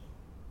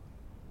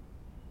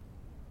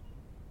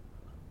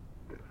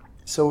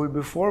So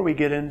before we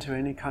get into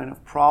any kind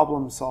of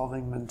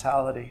problem-solving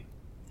mentality,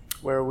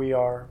 where we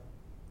are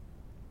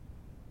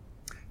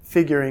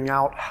figuring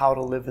out how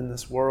to live in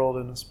this world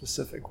in a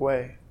specific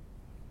way,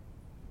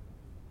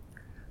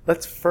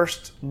 let's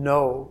first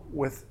know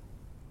with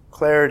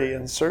clarity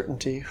and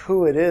certainty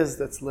who it is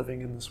that's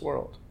living in this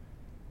world.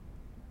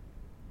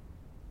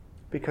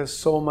 Because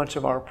so much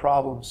of our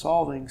problem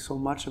solving, so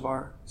much of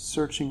our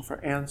searching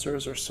for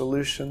answers or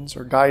solutions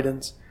or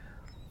guidance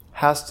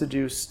has to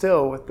do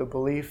still with the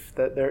belief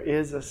that there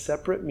is a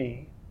separate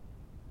me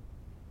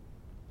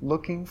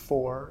looking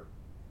for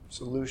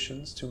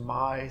solutions to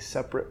my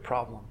separate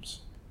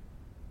problems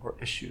or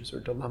issues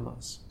or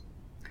dilemmas.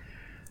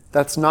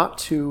 That's not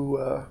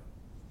to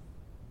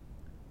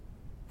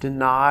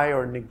deny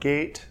or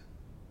negate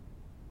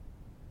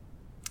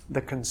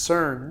the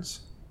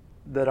concerns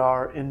that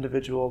our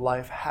individual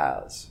life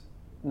has.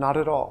 Not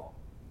at all.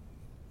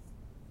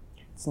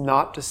 It's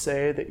not to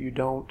say that you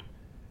don't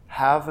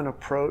have an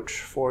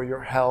approach for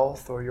your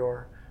health or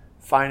your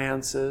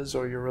finances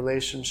or your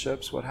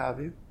relationships, what have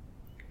you.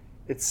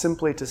 It's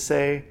simply to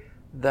say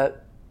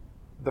that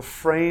the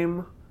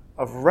frame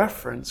of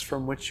reference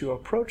from which you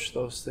approach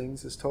those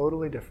things is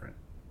totally different.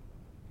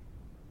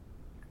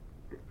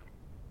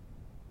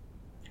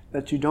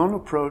 That you don't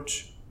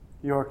approach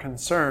your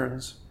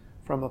concerns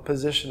from a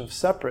position of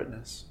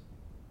separateness,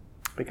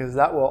 because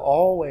that will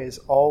always,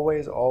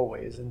 always,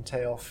 always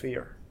entail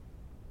fear.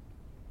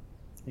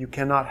 We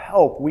cannot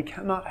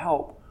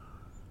help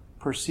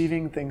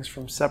perceiving things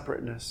from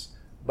separateness,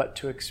 but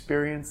to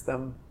experience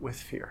them with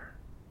fear.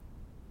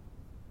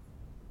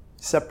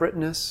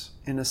 Separateness,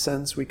 in a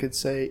sense, we could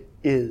say,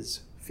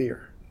 is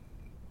fear.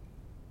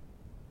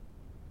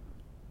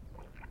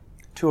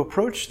 To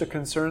approach the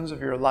concerns of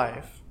your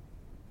life,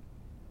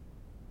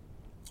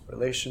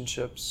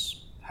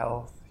 relationships,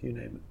 health, you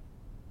name it,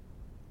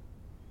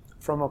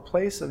 from a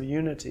place of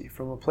unity,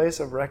 from a place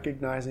of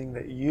recognizing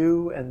that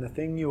you and the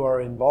thing you are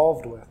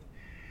involved with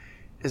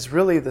is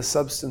really the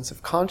substance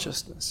of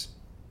consciousness.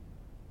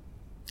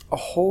 A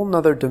whole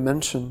nother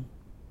dimension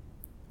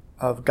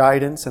of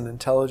guidance and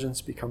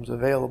intelligence becomes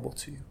available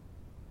to you.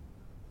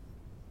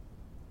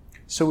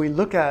 So we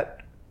look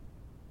at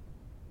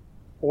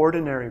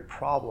ordinary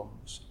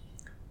problems,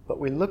 but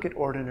we look at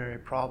ordinary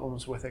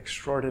problems with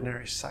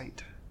extraordinary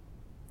sight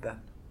then.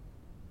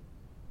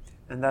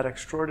 And that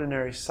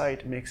extraordinary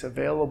sight makes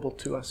available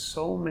to us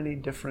so many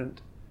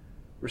different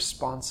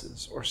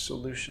responses or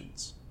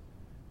solutions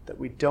that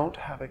we don't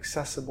have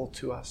accessible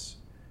to us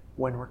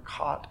when we're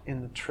caught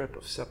in the trip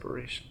of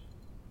separation.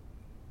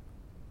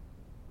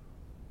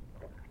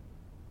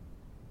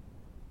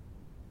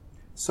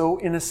 So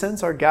in a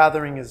sense, our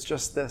gathering is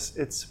just this.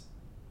 It's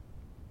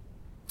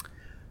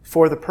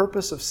for the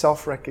purpose of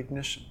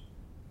self-recognition,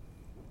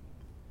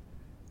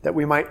 that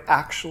we might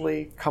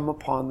actually come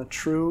upon the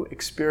true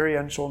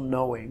experiential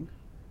knowing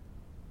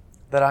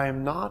that I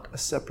am not a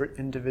separate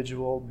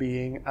individual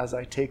being as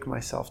I take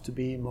myself to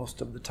be most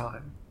of the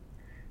time.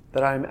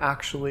 That I am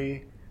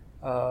actually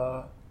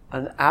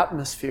an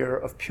atmosphere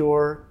of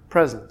pure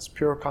presence,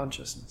 pure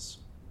consciousness.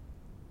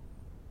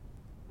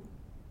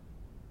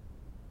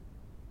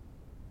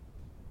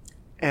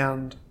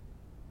 And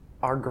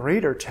our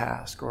greater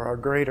task, or our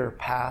greater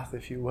path,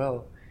 if you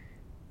will,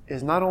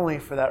 is not only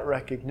for that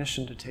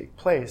recognition to take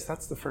place.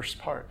 That's the first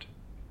part.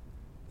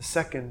 The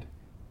second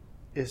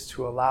is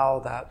to allow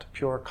that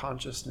pure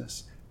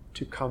consciousness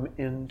to come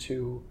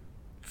into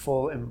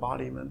full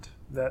embodiment,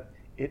 that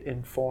it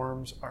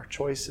informs our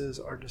choices,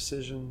 our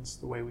decisions,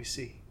 the way we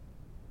see.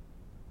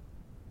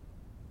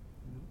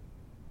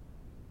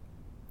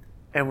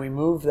 And we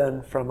move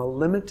then from a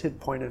limited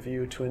point of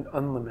view to an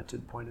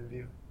unlimited point of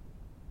view.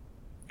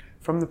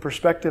 From the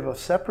perspective of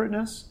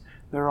separateness,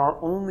 there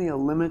are only a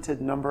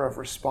limited number of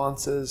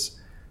responses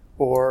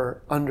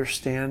or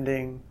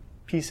understanding,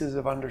 pieces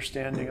of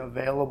understanding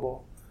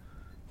available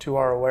to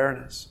our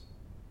awareness.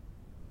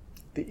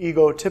 The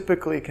ego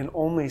typically can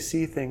only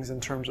see things in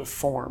terms of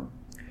form.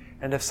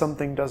 And if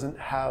something doesn't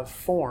have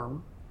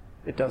form,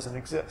 it doesn't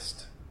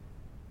exist.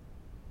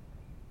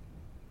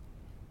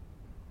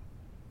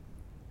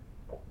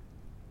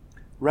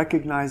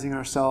 Recognizing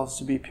ourselves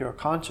to be pure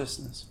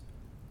consciousness,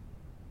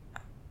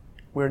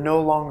 we're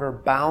no longer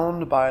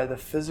bound by the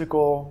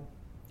physical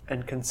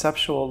and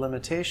conceptual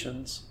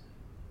limitations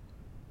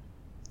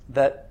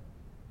that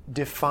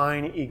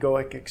define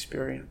egoic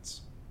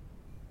experience.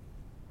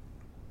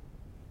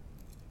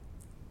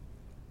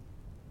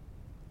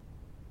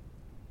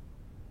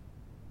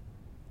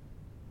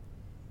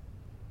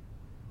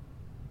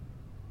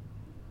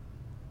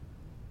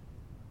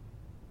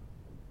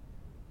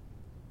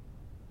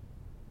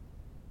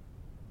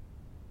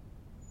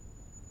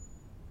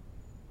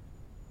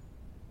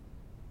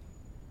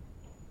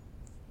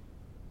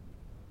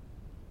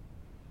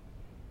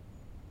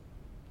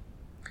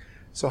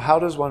 So how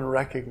does one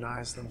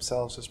recognize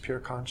themselves as pure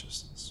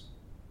consciousness?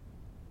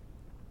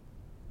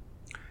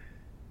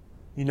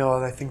 You know,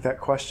 I think that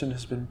question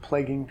has been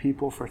plaguing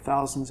people for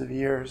thousands of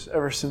years,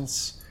 ever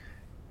since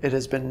it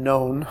has been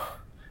known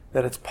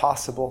that it's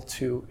possible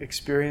to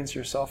experience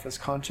yourself as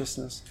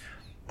consciousness,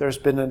 there's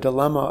been a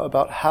dilemma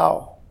about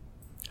how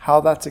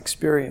that's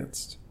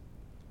experienced.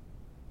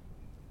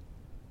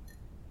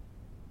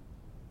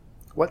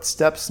 What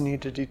steps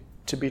need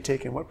to be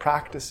taken? What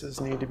practices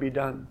need to be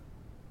done?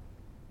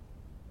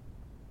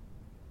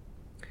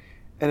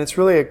 And it's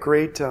really a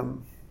great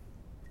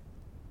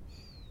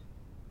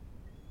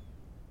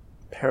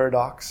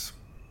paradox.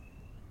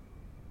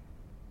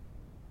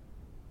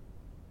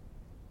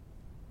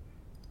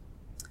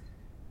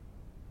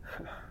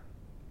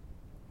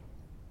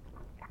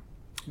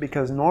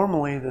 Because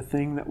normally the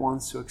thing that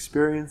wants to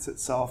experience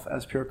itself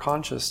as pure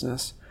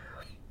consciousness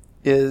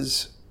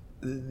is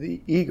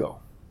the ego,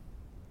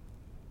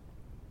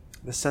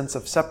 the sense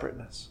of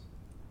separateness.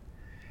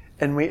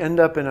 And we end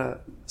up in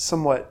a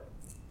somewhat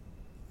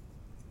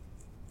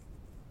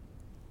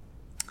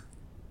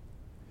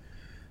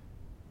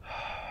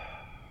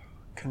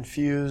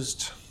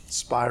confused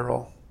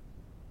spiral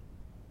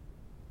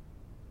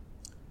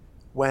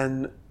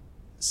when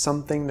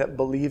something that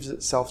believes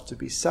itself to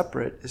be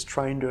separate is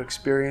trying to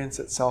experience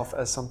itself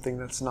as something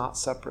that's not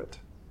separate.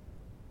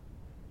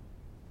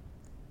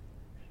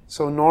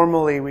 So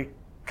normally we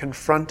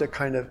confront a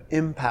kind of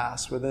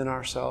impasse within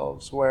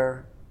ourselves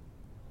where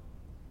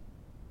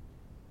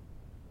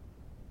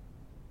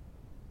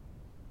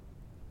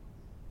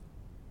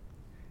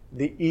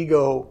the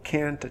ego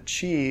can't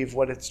achieve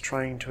what it's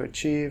trying to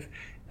achieve,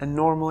 and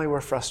normally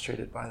we're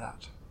frustrated by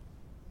that.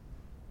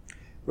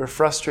 We're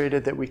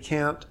frustrated that we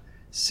can't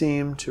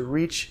seem to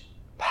reach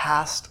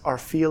past our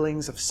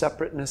feelings of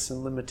separateness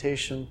and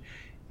limitation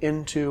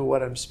into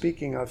what I'm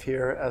speaking of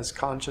here as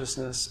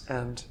consciousness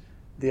and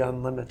the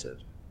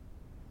unlimited.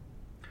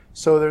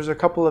 So there's a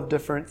couple of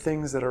different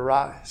things that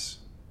arise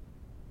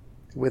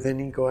within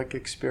egoic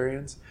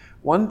experience.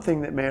 One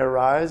thing that may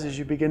arise is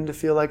you begin to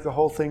feel like the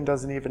whole thing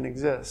doesn't even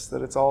exist,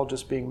 that it's all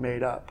just being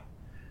made up.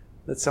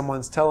 That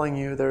someone's telling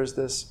you there's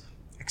this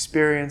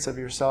experience of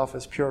yourself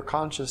as pure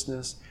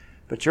consciousness,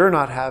 but you're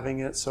not having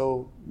it,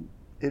 so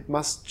it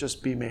must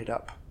just be made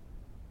up.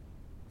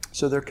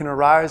 So there can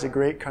arise a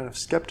great kind of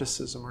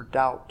skepticism or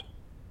doubt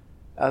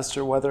as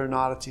to whether or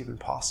not it's even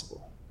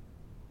possible.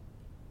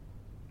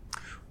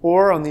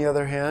 Or on the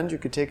other hand, you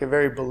could take a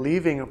very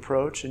believing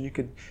approach and you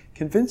could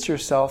convince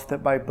yourself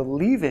that by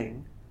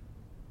believing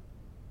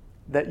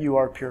that you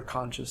are pure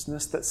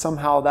consciousness, that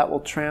somehow that will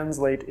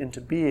translate into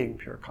being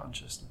pure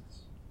consciousness.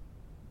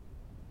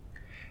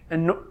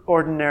 And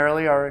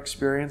ordinarily our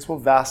experience will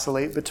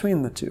vacillate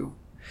between the two.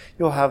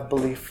 You'll have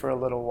belief for a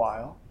little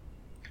while,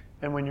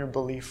 and when your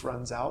belief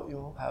runs out,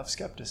 you'll have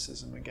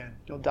skepticism again.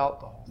 You'll doubt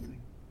the whole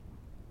thing.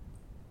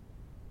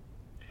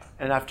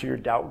 And after your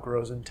doubt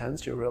grows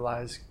intense, you'll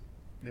realize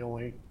the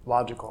only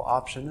logical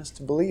option is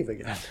to believe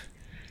again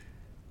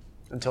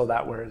until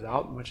that wears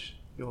out, in which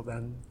you'll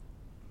then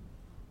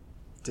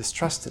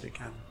distrust it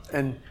again.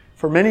 And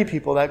for many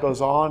people, that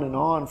goes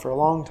on for a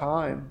long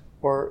time,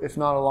 or if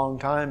not a long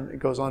time, it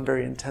goes on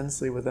very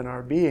intensely within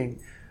our being,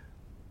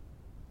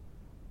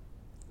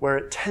 where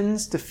it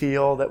tends to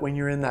feel that when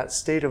you're in that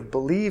state of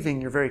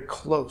believing, you're very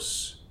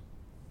close.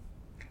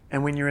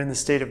 And when you're in the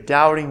state of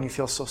doubting, you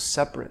feel so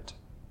separate.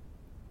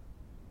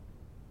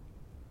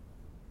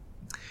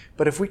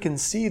 But if we can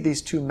see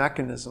these two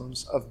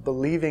mechanisms of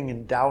believing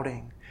and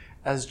doubting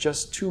as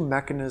just two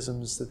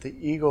mechanisms that the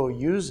ego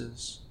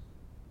uses,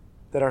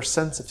 that our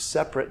sense of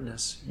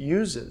separateness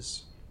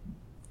uses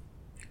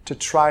to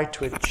try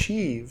to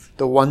achieve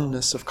the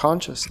oneness of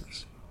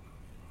consciousness,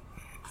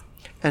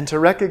 and to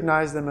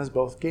recognize them as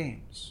both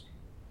games.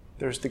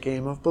 There's the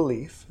game of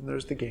belief and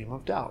there's the game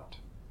of doubt.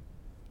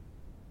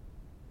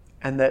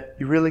 And that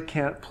you really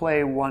can't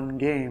play one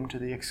game to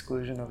the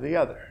exclusion of the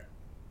other.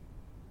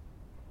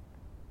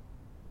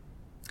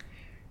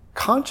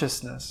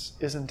 Consciousness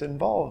isn't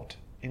involved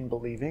in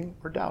believing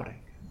or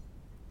doubting.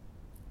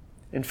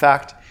 In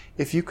fact,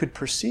 if you could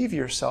perceive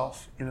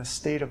yourself in a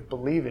state of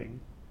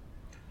believing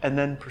and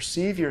then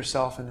perceive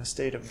yourself in a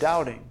state of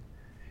doubting,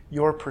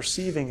 your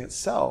perceiving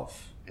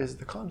itself is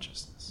the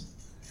consciousness.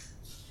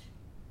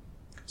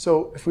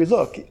 So if we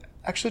look,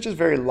 actually just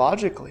very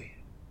logically,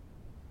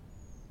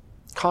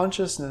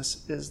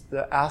 consciousness is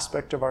the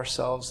aspect of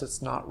ourselves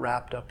that's not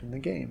wrapped up in the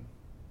game.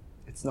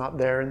 It's not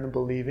there in the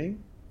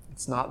believing,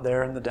 it's not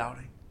there in the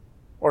doubting.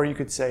 Or you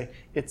could say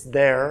it's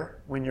there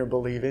when you're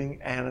believing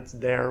and it's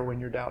there when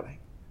you're doubting.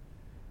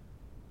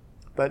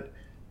 But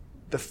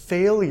the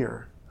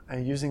failure,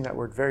 I'm using that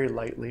word very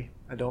lightly,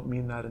 I don't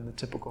mean that in the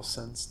typical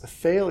sense, the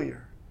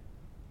failure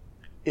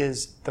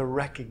is the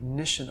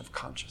recognition of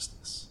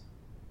consciousness.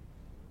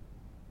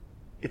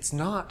 It's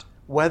not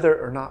whether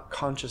or not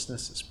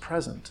consciousness is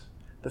present.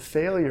 The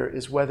failure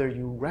is whether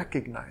you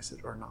recognize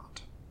it or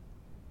not.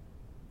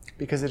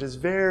 Because it is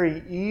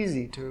very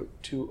easy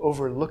to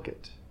overlook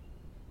it.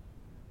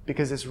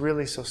 Because it's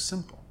really so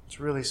simple. It's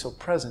really so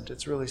present.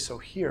 It's really so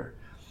here.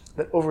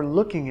 That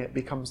overlooking it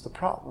becomes the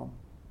problem.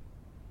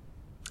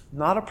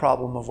 Not a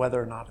problem of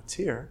whether or not it's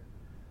here.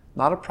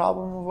 Not a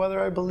problem of whether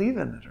I believe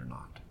in it or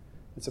not.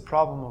 It's a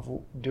problem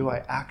of, do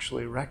I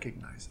actually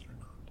recognize it or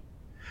not?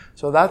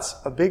 So that's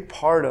a big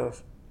part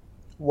of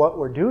what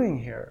we're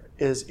doing here,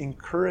 is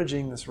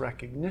encouraging this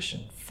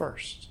recognition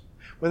first.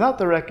 Without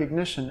the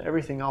recognition,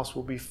 everything else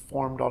will be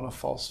formed on a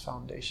false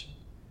foundation.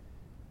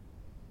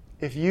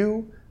 If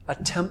you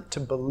attempt to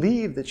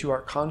believe that you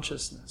are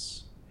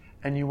consciousness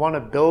and you want to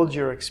build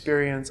your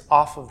experience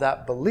off of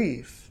that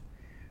belief,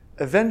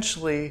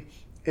 eventually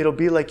it'll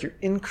be like you're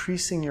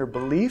increasing your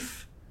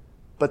belief,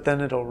 but then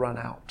it'll run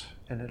out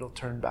and it'll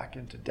turn back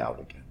into doubt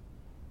again,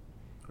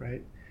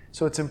 right?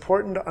 So it's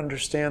important to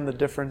understand the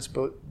difference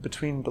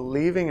between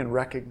believing and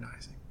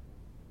recognizing.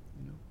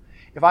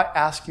 If I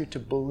ask you to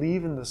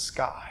believe in the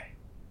sky,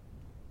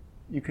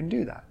 you can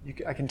do that.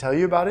 I can tell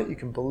you about it, you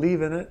can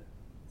believe in it,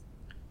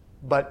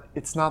 but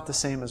it's not the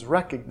same as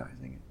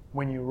recognizing it.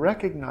 When you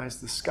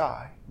recognize the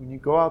sky, when you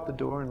go out the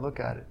door and look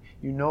at it,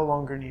 you no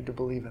longer need to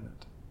believe in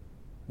it.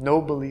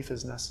 No belief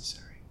is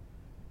necessary.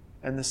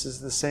 And this is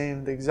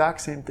the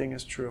exact same thing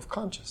is true of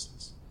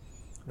consciousness.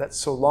 That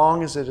so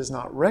long as it is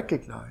not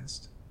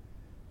recognized,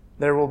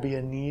 there will be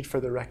a need for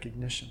the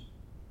recognition.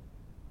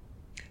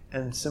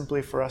 And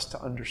simply for us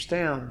to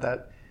understand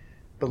that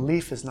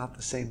belief is not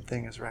the same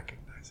thing as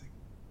recognizing.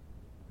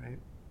 Right?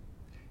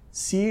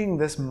 Seeing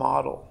this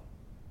model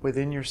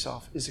within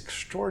yourself is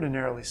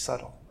extraordinarily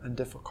subtle and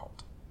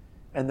difficult.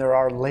 And there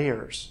are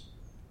layers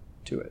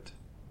to it,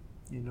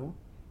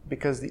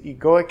 because the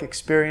egoic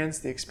experience,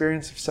 the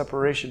experience of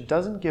separation,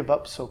 doesn't give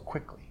up so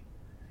quickly.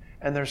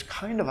 And there's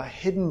kind of a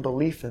hidden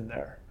belief in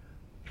there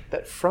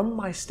that from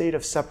my state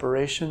of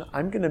separation,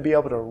 I'm going to be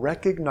able to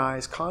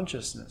recognize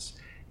consciousness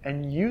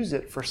and use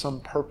it for some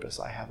purpose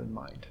I have in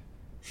mind.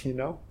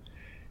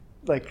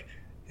 Like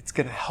it's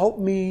going to help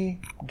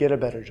me get a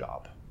better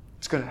job.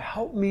 It's going to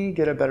help me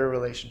get a better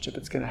relationship.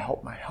 It's going to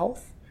help my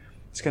health.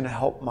 It's going to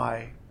help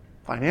my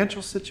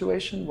financial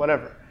situation,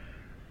 whatever.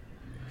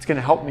 It's going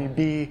to help me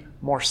be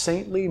more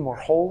saintly, more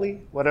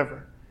holy,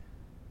 whatever.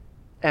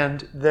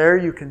 And there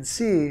you can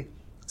see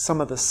some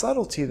of the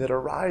subtlety that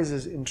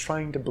arises in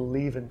trying to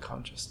believe in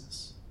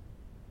consciousness.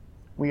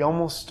 We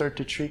almost start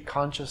to treat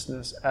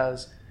consciousness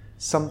as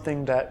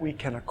something that we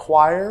can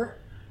acquire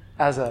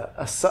as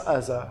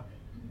a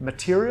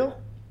material,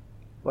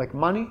 like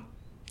money,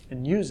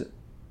 and use it.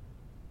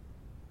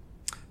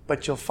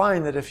 But you'll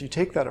find that if you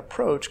take that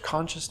approach,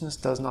 consciousness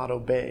does not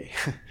obey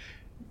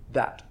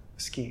that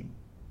scheme.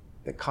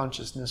 That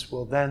consciousness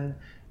will then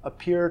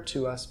appear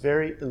to us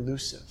very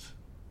elusive.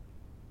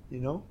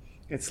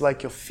 It's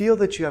like you'll feel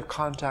that you have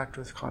contact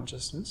with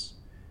consciousness,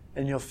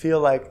 and you'll feel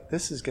like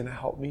this is going to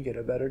help me get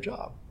a better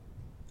job.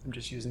 I'm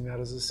just using that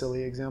as a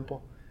silly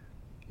example.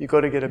 You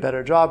go to get a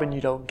better job and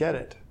you don't get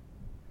it.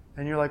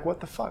 And you're like, what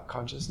the fuck,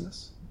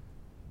 consciousness?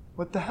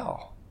 What the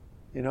hell?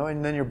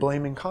 And then you're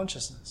blaming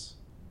consciousness.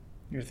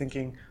 You're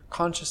thinking,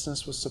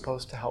 consciousness was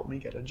supposed to help me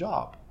get a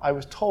job. I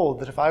was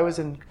told that if I was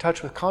in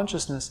touch with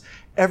consciousness,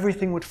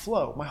 everything would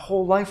flow. My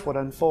whole life would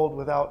unfold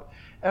without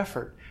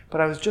effort.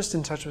 But I was just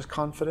in touch with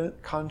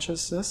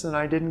consciousness and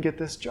I didn't get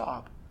this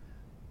job.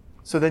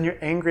 So then you're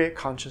angry at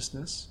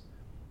consciousness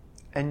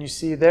and you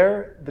see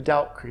there the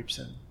doubt creeps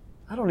in.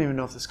 I don't even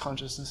know if this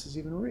consciousness is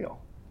even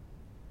real.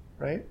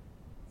 Right?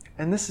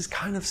 And this is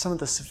kind of some of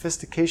the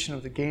sophistication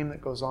of the game that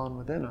goes on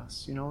within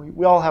us.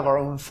 We all have our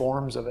own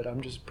forms of it.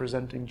 I'm just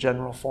presenting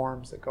general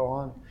forms that go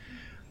on.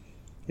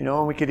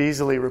 And we could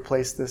easily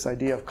replace this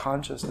idea of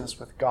consciousness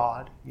with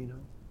God. You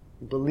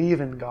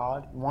believe in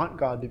God, you want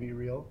God to be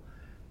real.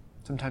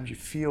 Sometimes you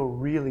feel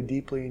really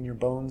deeply in your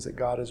bones that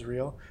God is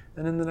real.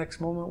 And in the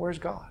next moment, where's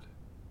God?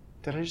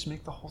 Did I just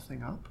make the whole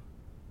thing up?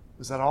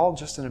 Was that all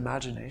just an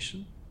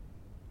imagination?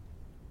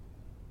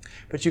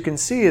 But you can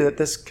see that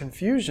this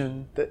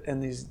confusion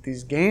and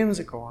these games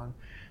that go on,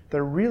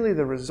 they're really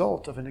the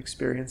result of an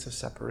experience of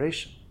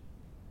separation.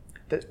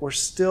 That we're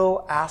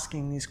still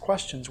asking these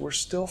questions. We're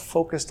still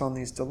focused on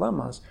these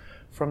dilemmas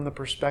from the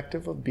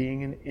perspective of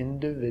being an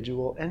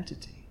individual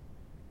entity.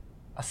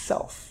 A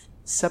self,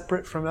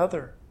 separate from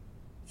other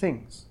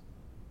things.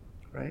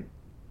 Right?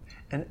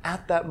 And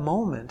at that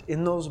moment,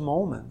 in those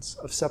moments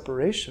of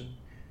separation,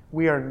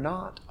 we are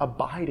not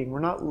abiding. We're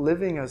not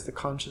living as the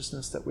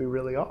consciousness that we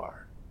really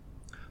are.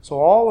 So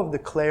all of the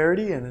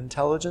clarity and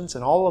intelligence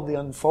and all of the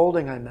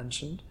unfolding I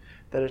mentioned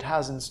that it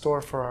has in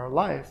store for our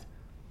life,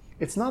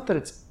 it's not that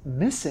it's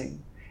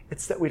missing,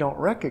 it's that we don't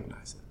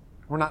recognize it.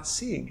 We're not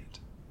seeing it.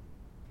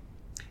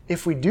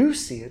 If we do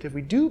see it, if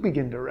we do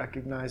begin to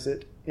recognize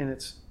it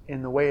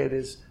in the way it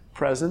is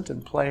present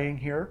and playing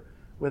here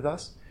with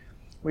us,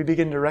 we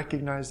begin to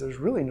recognize there's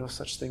really no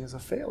such thing as a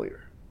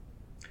failure.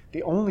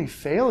 The only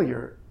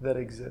failure that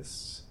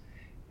exists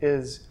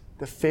is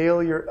the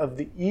failure of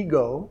the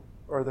ego,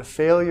 or the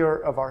failure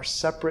of our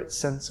separate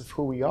sense of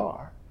who we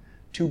are,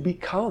 to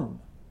become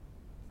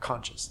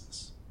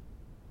consciousness.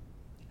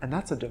 And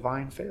that's a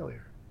divine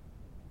failure.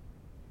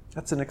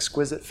 That's an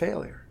exquisite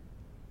failure.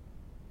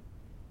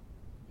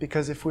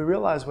 Because if we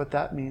realize what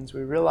that means,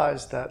 we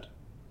realize that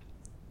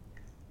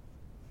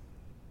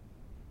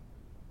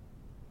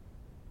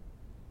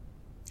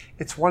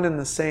it's one and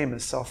the same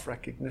as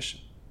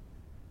self-recognition.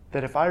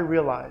 That if I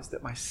realize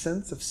that my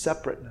sense of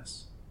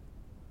separateness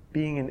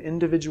being an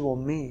individual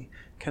me,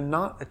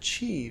 cannot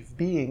achieve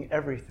being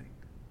everything,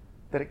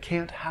 that it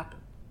can't happen.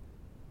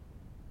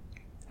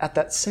 At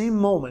that same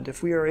moment,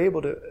 if we are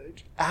able to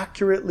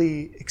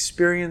accurately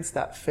experience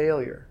that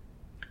failure,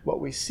 what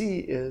we see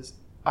is,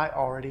 I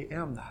already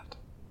am that.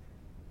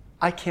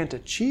 I can't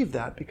achieve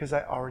that because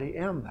I already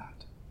am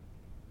that.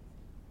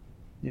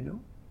 You know?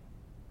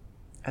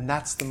 And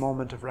that's the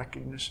moment of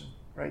recognition,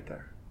 right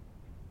there.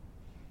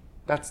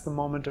 That's the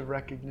moment of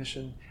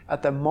recognition.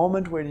 At the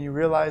moment when you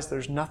realize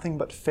there's nothing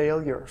but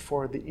failure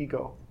for the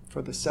ego,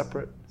 for the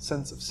separate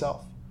sense of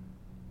self.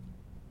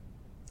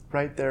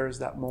 Right there is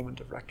that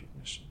moment of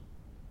recognition.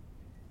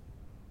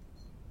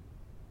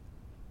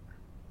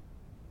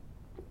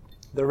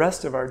 The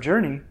rest of our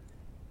journey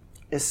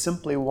is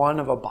simply one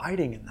of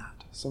abiding in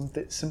that,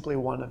 simply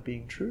one of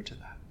being true to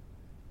that.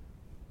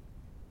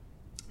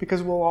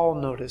 Because we'll all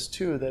notice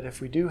too that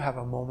if we do have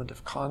a moment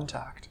of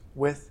contact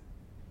with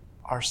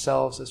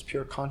ourselves as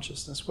pure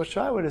consciousness, which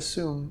I would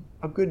assume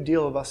a good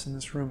deal of us in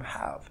this room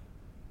have,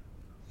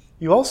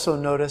 you also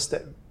notice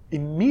that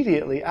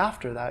immediately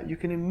after that, you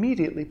can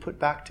immediately put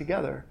back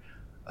together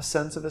a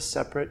sense of a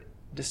separate,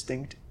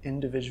 distinct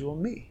individual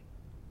me.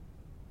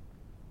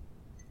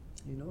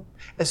 You know?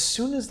 As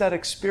soon as that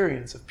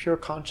experience of pure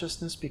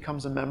consciousness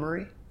becomes a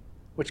memory,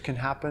 which can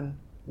happen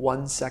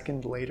 1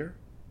 second later,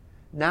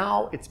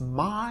 now it's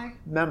my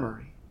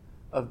memory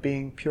of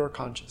being pure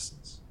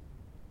consciousness.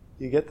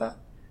 You get that?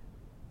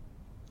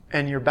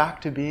 And you're back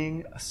to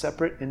being a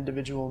separate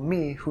individual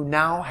me who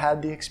now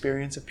had the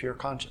experience of pure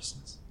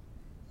consciousness.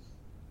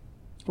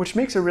 Which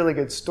makes a really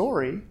good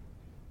story,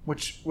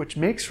 which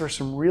makes for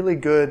some really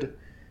good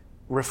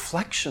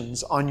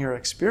reflections on your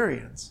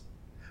experience.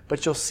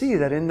 But you'll see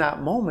that in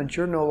that moment,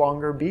 you're no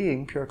longer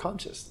being pure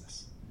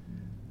consciousness.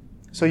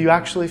 So you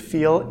actually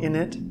feel in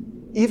it,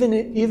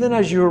 even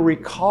as you're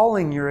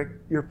recalling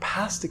your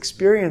past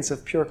experience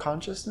of pure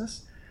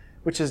consciousness,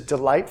 which is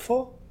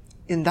delightful,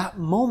 in that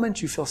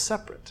moment you feel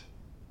separate.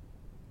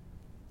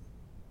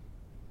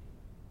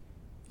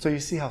 So you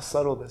see how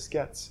subtle this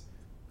gets,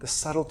 the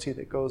subtlety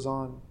that goes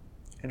on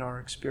in our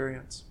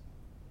experience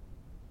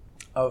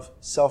of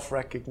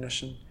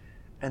self-recognition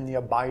and the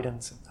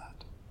abidance of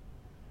that.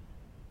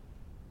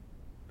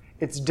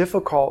 It's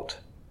difficult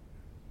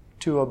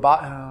to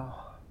abide.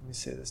 Let me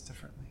say this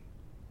differently.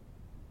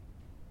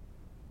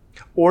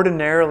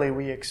 Ordinarily,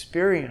 we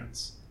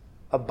experience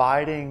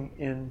abiding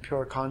in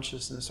pure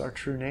consciousness, our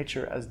true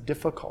nature, as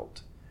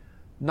difficult.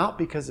 Not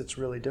because it's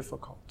really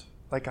difficult.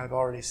 Like I've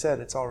already said,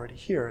 it's already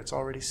here, it's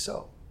already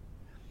so.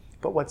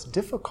 But what's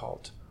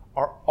difficult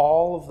are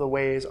all of the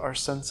ways our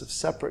sense of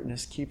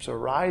separateness keeps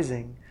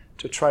arising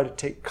to try to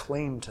take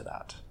claim to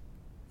that,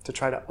 to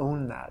try to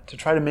own that, to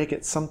try to make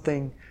it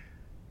something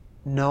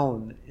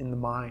known in the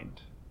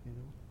mind. You know?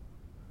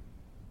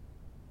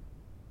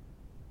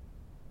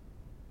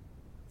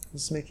 Is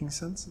this making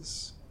sense?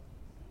 This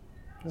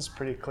is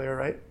pretty clear,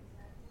 right?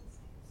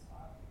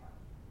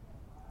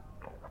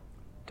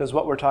 Does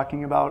what we're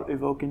talking about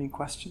evoke any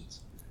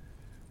questions?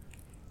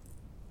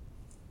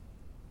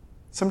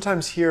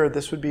 Sometimes here,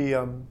 this would be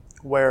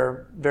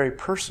where very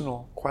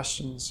personal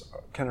questions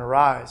can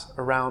arise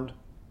around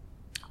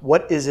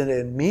what is it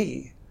in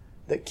me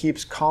that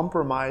keeps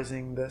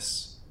compromising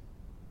this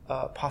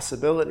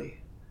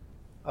possibility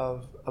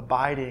of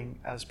abiding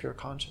as pure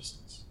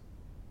consciousness.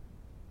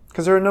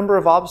 Because there are a number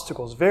of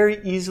obstacles,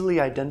 very easily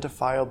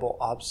identifiable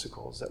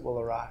obstacles that will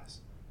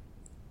arise.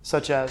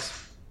 Such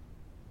as,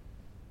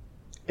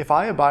 if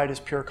I abide as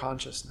pure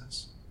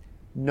consciousness,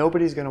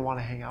 nobody's going to want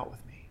to hang out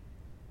with me.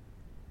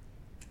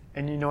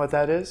 And you know what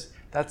that is?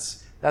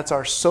 That's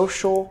our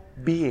social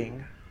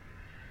being,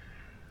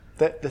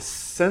 that the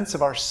sense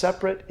of our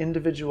separate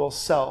individual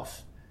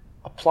self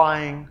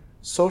applying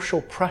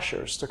social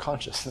pressures to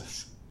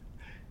consciousness.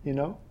 You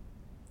know?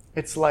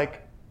 It's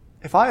like,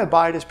 if I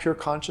abide as pure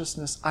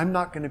consciousness, I'm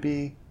not going to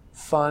be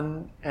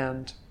fun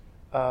and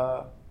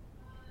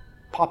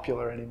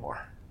popular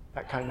anymore.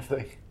 That kind of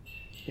thing.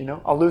 You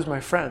know? I'll lose my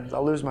friends.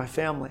 I'll lose my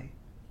family.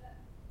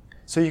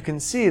 So you can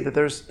see that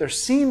there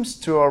seems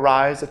to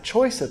arise a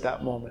choice at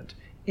that moment.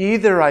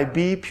 Either I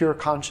be pure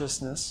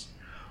consciousness,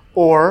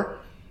 or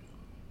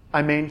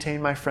I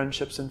maintain my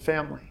friendships and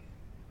family.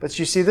 But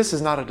you see, this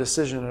is not a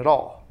decision at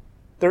all.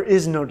 There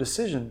is no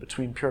decision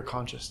between pure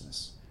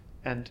consciousness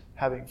and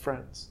having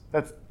friends.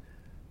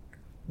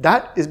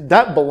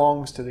 That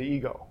belongs to the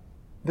ego.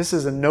 This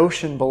is a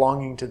notion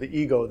belonging to the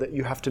ego that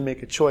you have to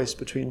make a choice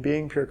between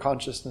being pure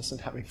consciousness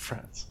and having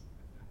friends.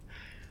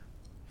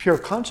 Pure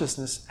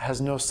consciousness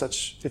has no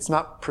such, it's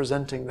not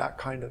presenting that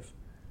kind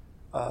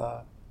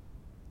of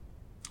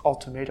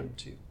ultimatum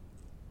to you.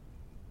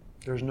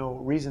 There's no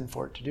reason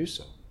for it to do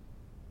so.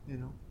 You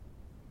know?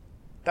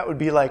 That would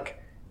be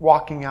like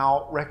walking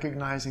out,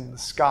 recognizing the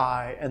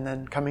sky, and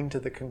then coming to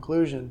the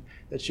conclusion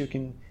that you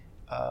can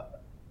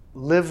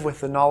live with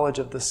the knowledge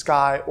of the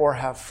sky or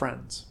have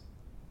friends.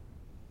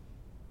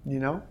 You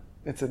know?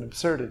 It's an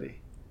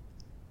absurdity.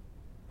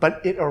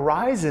 But it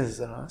arises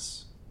in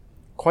us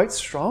quite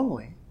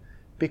strongly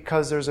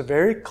because there's a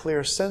very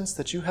clear sense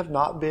that you have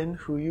not been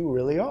who you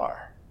really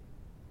are.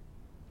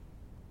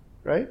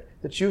 right?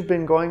 That you've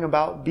been going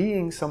about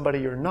being somebody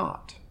you're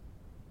not,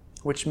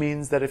 which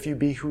means that if you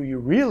be who you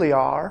really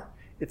are,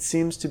 it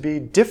seems to be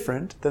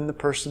different than the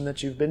person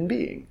that you've been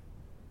being.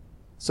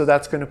 So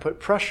that's going to put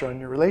pressure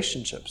on your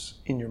relationships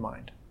in your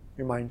mind.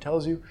 Your mind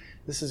tells you,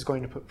 this is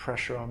going to put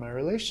pressure on my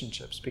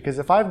relationships. Because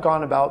if I've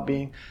gone about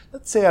being,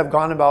 let's say I've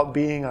gone about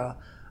being a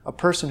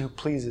person who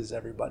pleases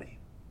everybody,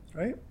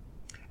 right?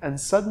 And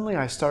suddenly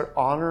I start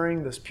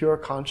honoring this pure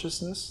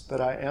consciousness that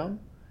I am,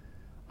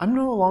 I'm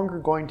no longer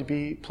going to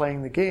be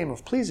playing the game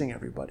of pleasing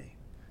everybody.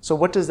 So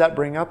what does that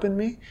bring up in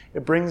me?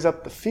 It brings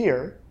up the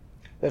fear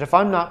that if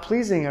I'm not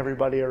pleasing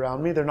everybody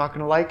around me, they're not going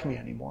to like me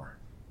anymore.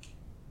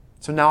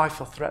 So now I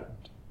feel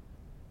threatened.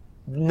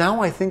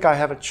 Now I think I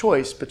have a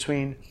choice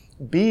between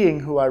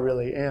being who I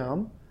really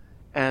am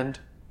and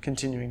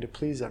continuing to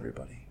please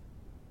everybody.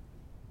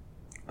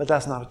 But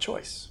that's not a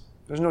choice.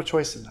 There's no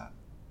choice in that.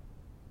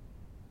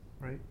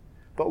 Right?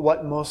 But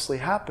what mostly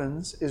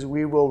happens is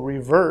we will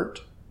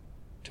revert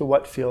to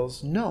what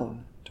feels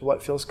known, to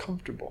what feels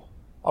comfortable.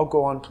 I'll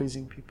go on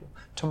pleasing people.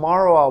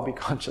 Tomorrow I'll be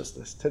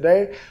consciousness.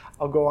 Today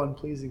I'll go on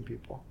pleasing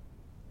people.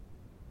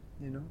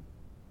 You know?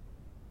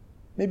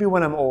 Maybe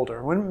when I'm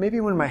older,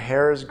 maybe when my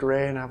hair is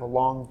gray and I have a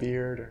long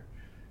beard, or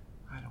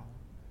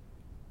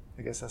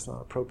I guess that's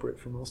not appropriate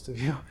for most of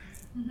you.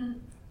 Mm-hmm.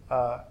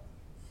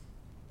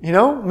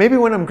 Maybe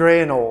when I'm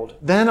gray and old,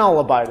 then I'll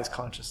abide as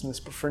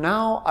consciousness. But for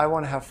now, I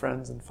want to have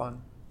friends and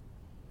fun.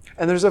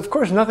 And there's, of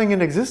course, nothing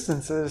in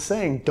existence that is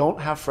saying don't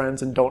have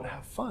friends and don't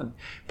have fun.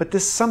 But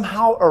this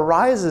somehow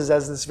arises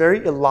as this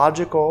very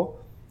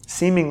illogical,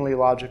 seemingly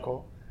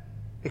logical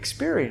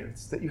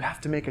experience that you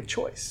have to make a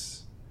choice.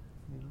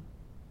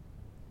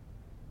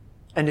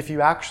 And if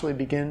you actually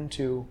begin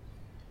to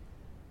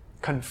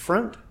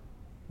confront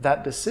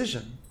that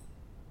decision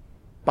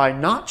by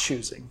not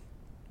choosing,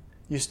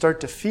 you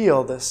start to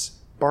feel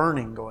this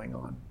burning going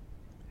on.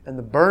 And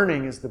the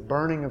burning is the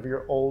burning of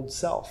your old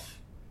self.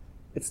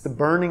 It's the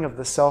burning of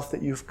the self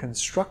that you've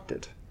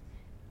constructed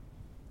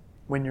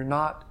when you're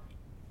not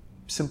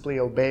simply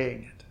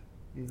obeying it,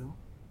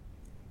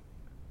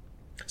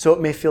 So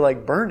it may feel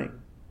like burning.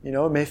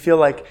 It may feel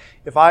like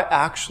if I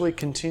actually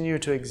continue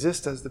to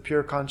exist as the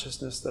pure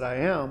consciousness that I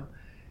am,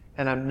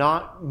 and I'm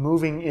not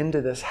moving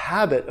into this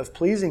habit of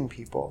pleasing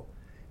people,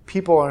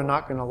 people are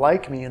not going to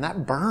like me, and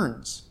that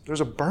burns. There's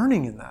a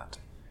burning in that.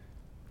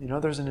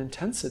 There's an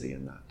intensity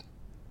in that,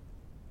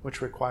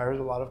 which requires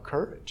a lot of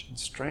courage and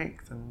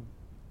strength and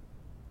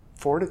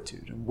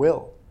fortitude and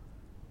will.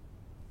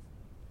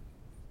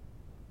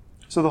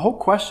 So the whole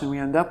question we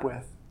end up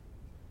with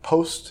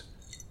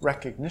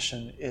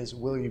post-recognition is,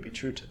 will you be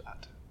true to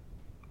that?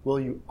 Will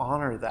you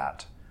honor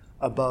that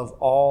above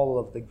all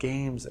of the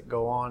games that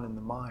go on in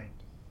the mind?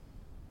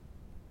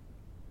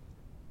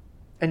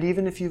 And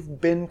even if you've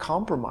been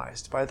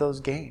compromised by those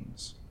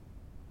games,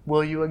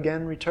 will you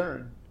again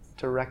return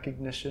to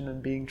recognition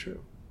and being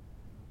true?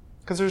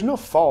 Because there's no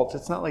fault.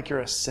 It's not like you're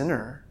a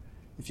sinner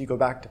if you go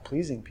back to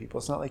pleasing people.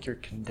 It's not like you're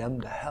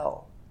condemned to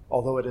hell,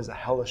 although it is a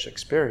hellish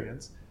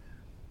experience.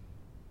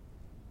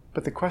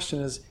 But the question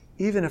is,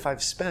 even if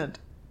I've spent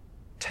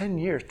 10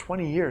 years,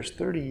 20 years,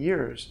 30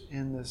 years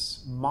in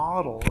this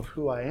model of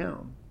who I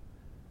am,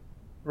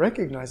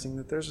 recognizing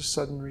that there's a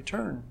sudden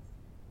return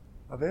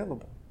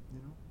available.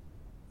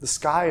 The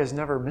sky is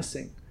never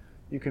missing.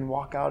 You can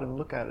walk out and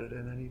look at it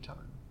at any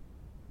time.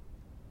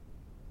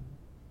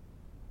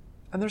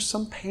 And there's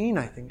some pain,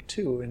 I think,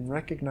 too, in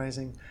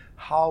recognizing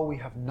how we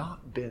have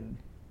not been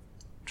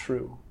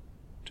true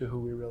to who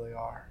we really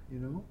are,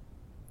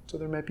 So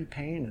there might be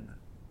pain in it.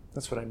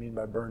 That's what I mean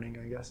by burning,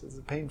 I guess, is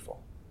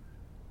painful.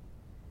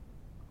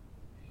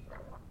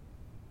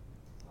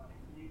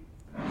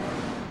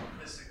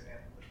 This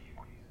example that you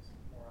use is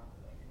more on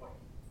what you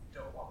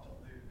don't want to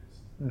lose.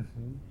 Mm-hmm.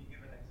 Can you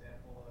give an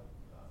example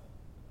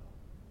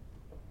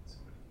of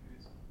somebody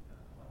who's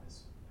on this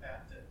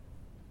path to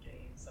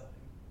gain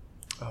something?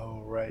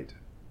 Oh, right.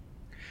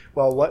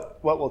 Well,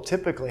 what will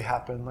typically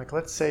happen, like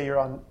let's say you're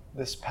on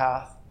this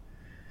path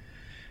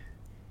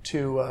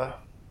to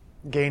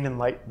gain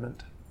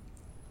enlightenment.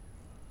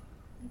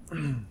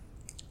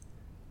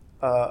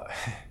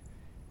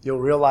 You'll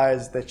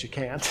realize that you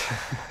can't.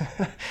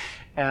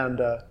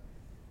 And,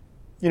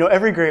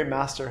 every great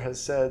master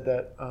has said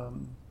that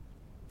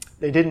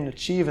they didn't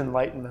achieve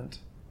enlightenment.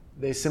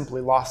 They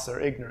simply lost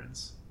their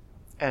ignorance.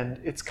 And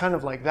it's kind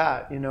of like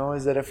that,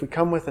 is that if we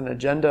come with an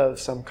agenda of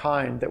some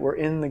kind, that we're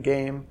in the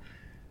game,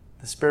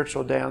 the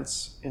spiritual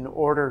dance, in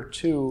order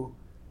to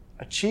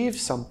achieve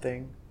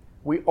something,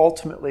 we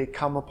ultimately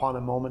come upon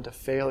a moment of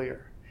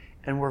failure.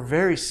 And we're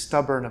very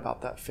stubborn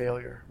about that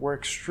failure. We're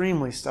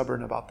extremely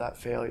stubborn about that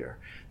failure.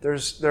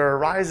 There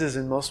arises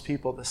in most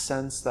people the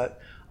sense that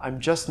I'm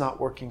just not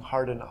working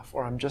hard enough,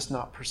 or I'm just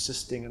not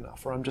persisting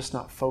enough, or I'm just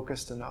not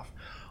focused enough.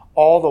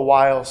 All the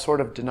while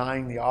sort of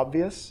denying the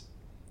obvious,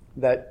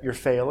 that you're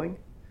failing.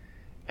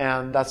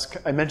 And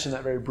I mentioned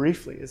that very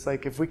briefly. It's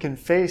like if we can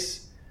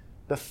face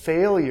the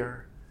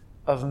failure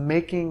of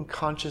making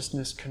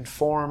consciousness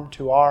conform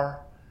to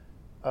our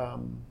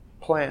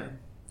plan,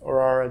 or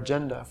our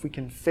agenda, if we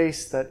can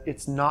face that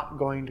it's not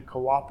going to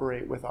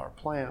cooperate with our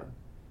plan,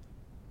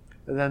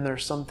 then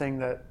there's something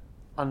that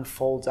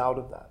unfolds out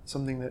of that,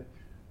 something that,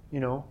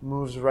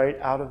 moves right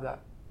out of that.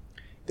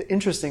 The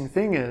interesting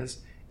thing is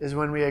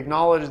when we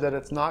acknowledge that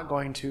it's not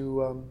going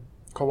to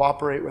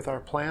cooperate with our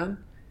plan,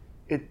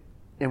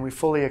 and we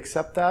fully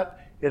accept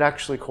that, it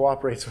actually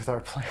cooperates with our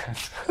plan.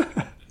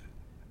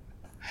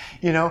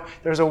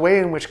 There's a way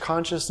in which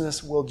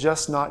consciousness will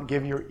just not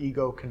give your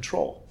ego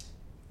control.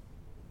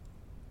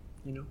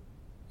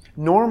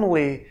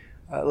 Normally,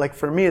 like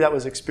for me, that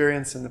was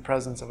experienced in the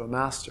presence of a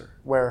master,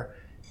 where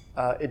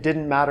it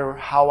didn't matter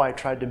how I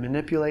tried to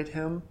manipulate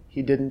him,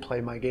 he didn't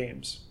play my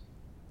games.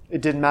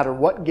 It didn't matter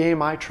what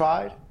game I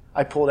tried,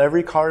 I pulled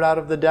every card out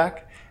of the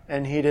deck,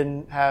 and he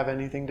didn't have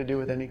anything to do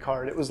with any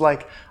card. It was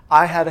like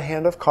I had a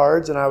hand of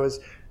cards, and I was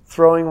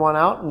throwing one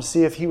out and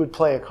see if he would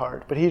play a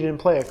card, but he didn't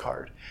play a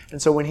card. And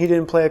so when he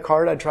didn't play a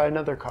card, I'd try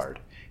another card,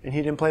 and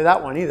he didn't play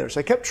that one either. So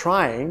I kept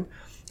trying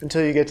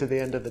until you get to the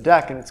end of the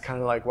deck, and it's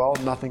kind of like, well,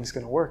 nothing's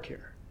going to work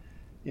here,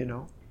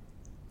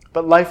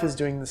 But life is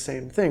doing the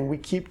same thing. We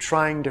keep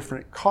trying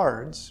different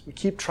cards. We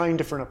keep trying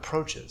different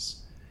approaches.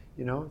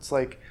 It's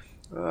like,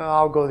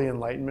 I'll go the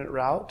enlightenment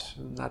route,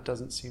 and that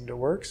doesn't seem to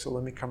work, so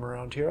let me come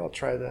around here. I'll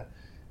try the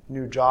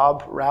new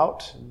job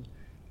route, and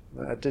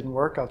that didn't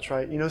work. I'll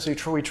try,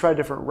 so we try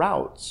different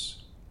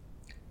routes.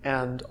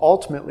 And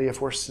ultimately,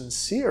 if we're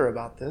sincere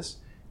about this,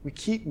 we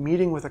keep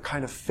meeting with a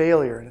kind of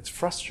failure, and it's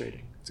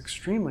frustrating. It's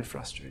extremely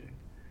frustrating.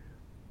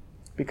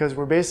 Because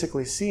we're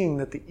basically seeing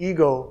that the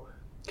ego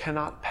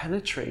cannot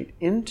penetrate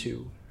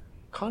into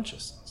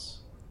consciousness.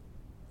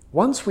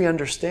 Once we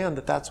understand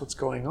that that's what's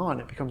going on,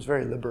 it becomes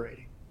very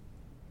liberating.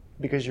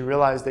 Because you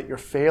realize that your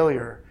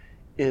failure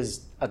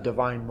is a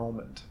divine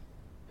moment,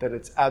 that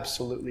it's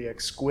absolutely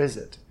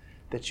exquisite,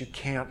 that you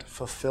can't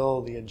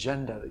fulfill the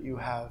agenda that you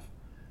have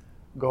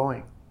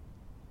going.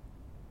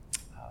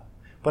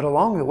 But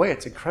along the way,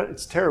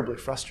 it's terribly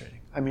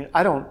frustrating. I mean,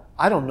 I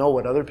don't know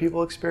what other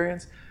people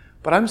experience,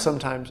 but I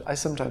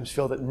sometimes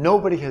feel that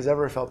nobody has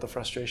ever felt the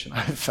frustration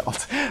I've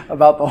felt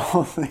about the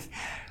whole thing,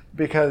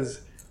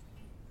 because,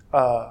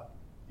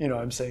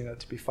 I'm saying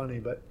that to be funny,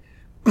 but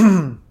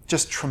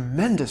just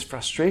tremendous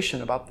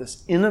frustration about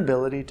this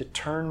inability to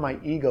turn my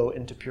ego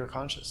into pure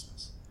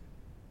consciousness.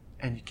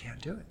 And you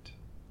can't do it.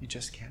 You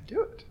just can't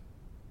do it.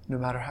 No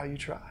matter how you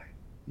try,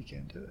 you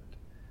can't do it.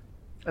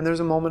 And there's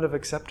a moment of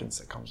acceptance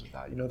that comes with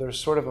that. There's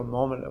sort of a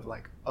moment of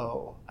like,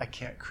 oh, I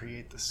can't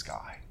create the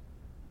sky.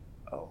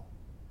 Oh.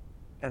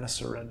 And a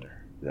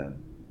surrender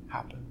then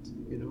happens,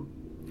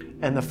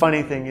 And the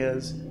funny thing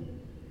is,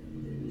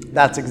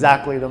 that's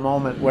exactly the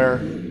moment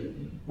where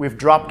we've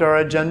dropped our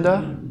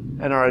agenda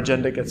and our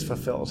agenda gets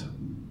fulfilled.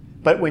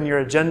 But when your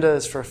agenda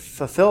is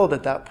fulfilled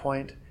at that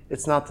point,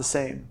 it's not the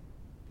same.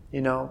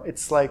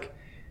 It's like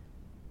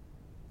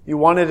you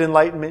wanted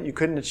enlightenment, you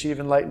couldn't achieve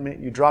enlightenment,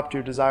 you dropped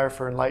your desire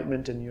for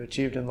enlightenment and you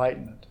achieved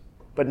enlightenment.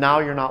 But now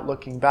you're not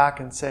looking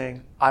back and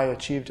saying, I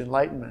achieved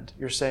enlightenment.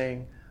 You're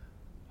saying,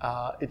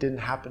 it didn't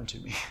happen to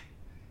me.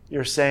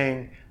 You're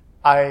saying,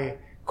 I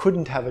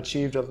couldn't have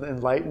achieved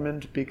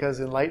enlightenment because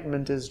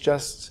enlightenment is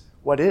just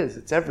what is.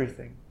 It's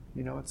everything.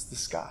 It's the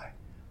sky.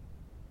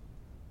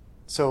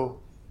 So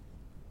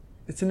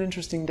it's an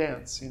interesting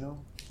dance,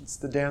 It's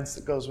the dance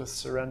that goes with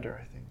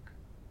surrender, I think.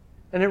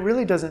 And it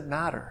really doesn't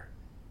matter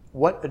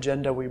what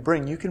agenda we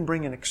bring. You can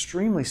bring an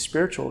extremely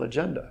spiritual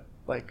agenda,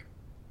 like,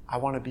 I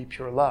want to be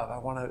pure love. I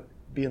want to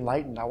be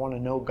enlightened. I want to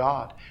know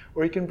God.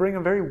 Or you can bring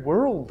a very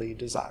worldly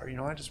desire.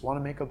 I just want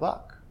to make a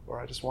buck, or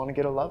I just want to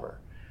get a lover.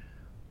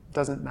 It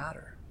doesn't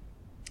matter.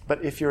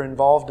 But if you're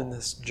involved in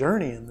this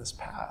journey, in this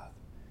path,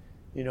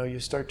 you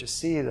start to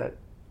see that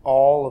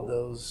all of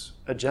those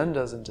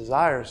agendas and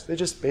desires, they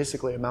just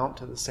basically amount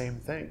to the same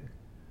thing.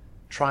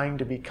 Trying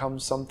to become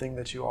something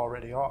that you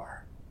already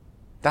are.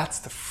 That's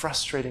the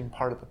frustrating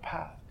part of the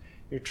path.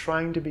 You're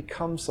trying to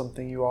become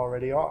something you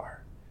already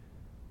are.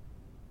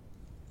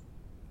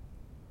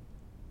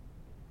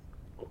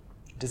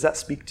 Does that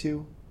speak to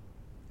you?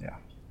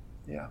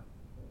 Yeah.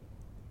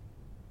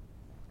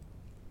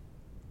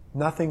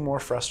 Nothing more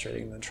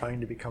frustrating than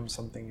trying to become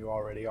something you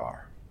already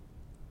are.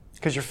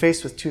 Because you're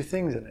faced with two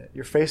things in it.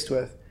 You're faced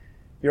with,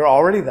 you're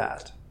already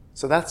that.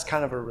 So that's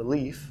kind of a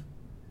relief.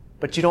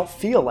 But you don't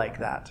feel like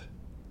that.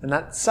 And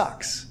that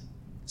sucks.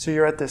 So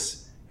you're at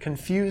this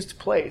confused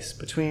place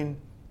between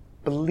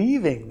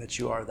believing that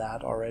you are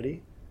that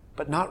already,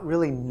 but not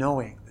really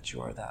knowing that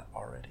you are that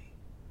already.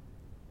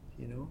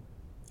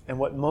 And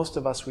what most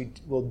of us we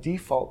will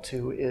default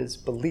to is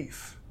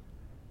belief.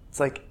 It's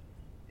like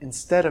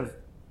instead of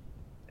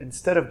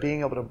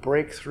being able to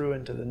break through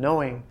into the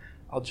knowing,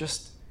 I'll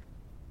just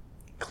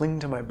cling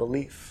to my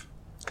belief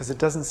because it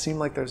doesn't seem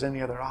like there's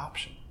any other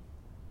option.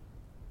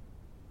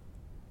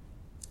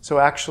 So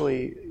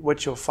actually,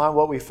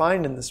 what we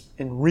find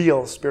in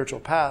real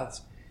spiritual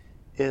paths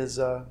is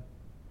a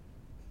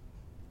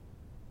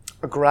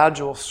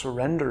gradual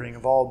surrendering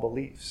of all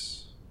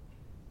beliefs.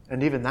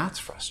 And even that's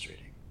frustrating.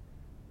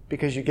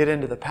 Because you get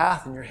into the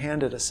path and you're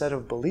handed a set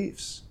of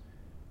beliefs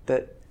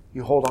that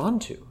you hold on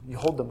to. You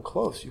hold them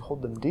close. You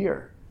hold them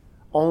dear,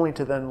 only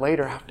to then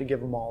later have to give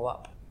them all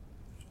up.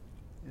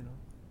 You know?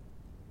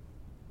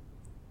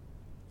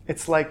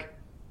 It's like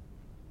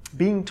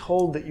being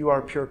told that you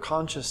are pure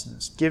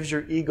consciousness gives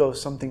your ego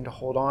something to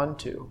hold on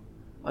to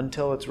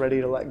until it's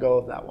ready to let go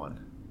of that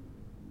one.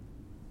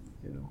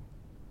 You know?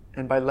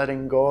 And by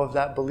letting go of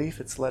that belief,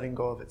 it's letting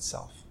go of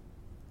itself.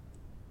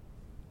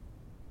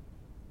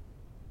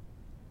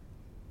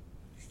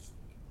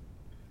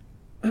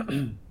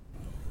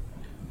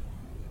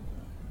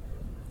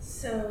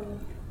 So,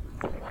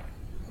 I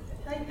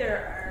feel like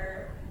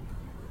there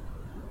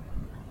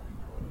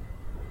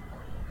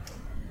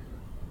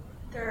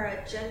are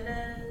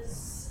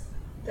agendas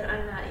that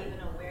I'm not even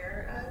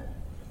aware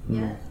of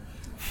yet.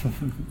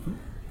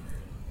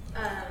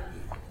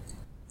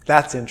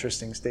 That's an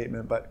interesting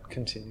statement, but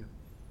continue.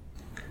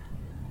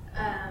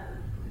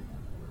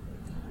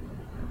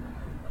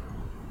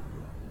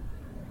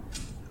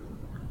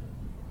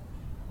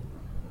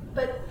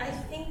 But I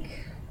think,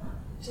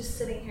 just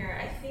sitting here,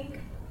 I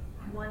think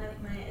one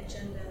of my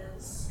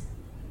agendas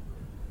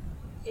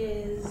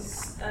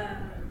is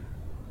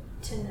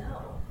to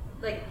know,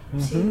 like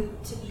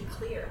to be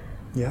clear.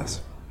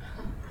 Yes,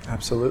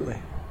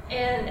 absolutely.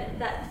 And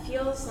that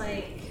feels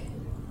like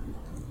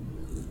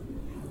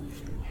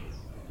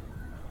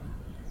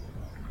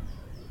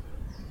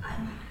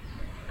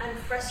I'm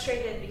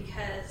frustrated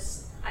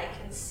because I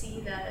can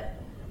see that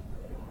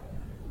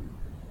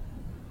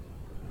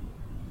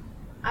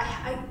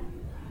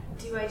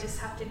I just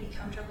have to be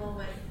comfortable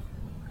with,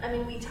 I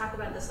mean, we talk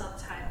about this all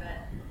the time,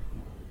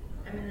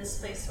 but I'm in this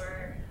place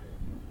where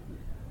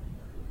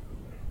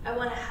I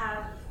want to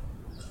have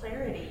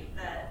clarity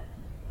that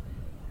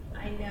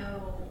I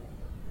know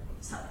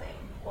something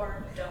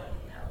or don't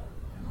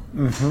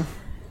know.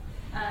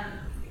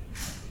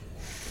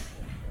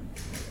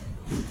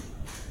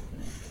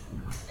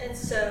 And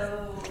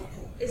so,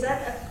 is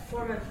that a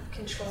form of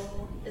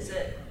control? Is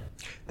it?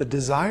 The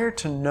desire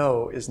to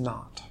know is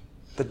not.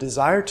 The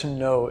desire to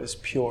know is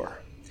pure.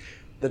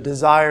 The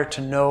desire to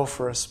know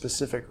for a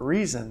specific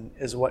reason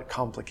is what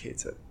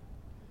complicates it,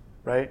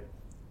 right?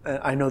 And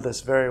I know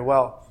this very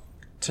well.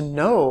 To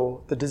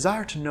know, the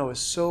desire to know is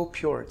so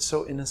pure, it's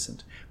so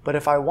innocent. But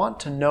if I want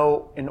to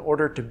know in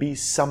order to be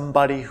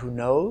somebody who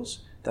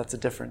knows, that's a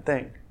different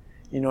thing.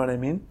 You know what I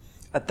mean?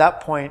 At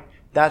that point,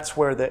 that's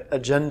where the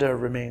agenda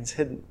remains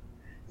hidden.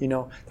 You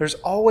know, there's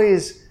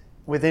always,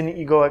 within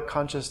egoic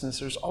consciousness,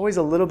 there's always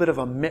a little bit of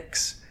a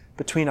mix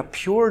between a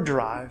pure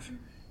drive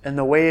and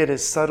the way it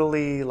is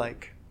subtly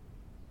like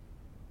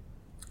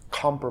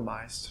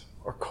compromised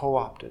or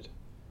co-opted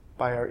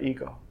by our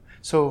ego.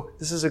 So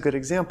this is a good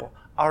example.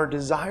 Our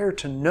desire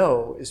to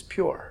know is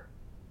pure.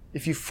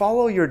 If you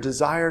follow your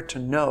desire to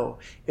know,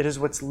 it is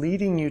what's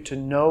leading you to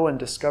know and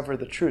discover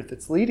the truth.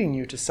 It's leading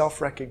you to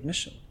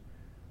self-recognition.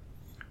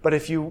 But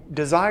if you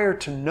desire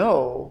to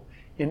know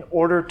in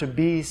order to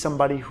be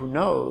somebody who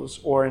knows,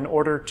 or in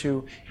order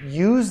to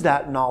use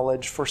that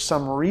knowledge for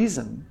some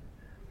reason,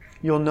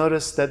 you'll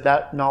notice that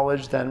that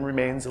knowledge then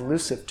remains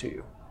elusive to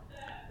you.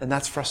 And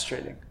that's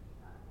frustrating.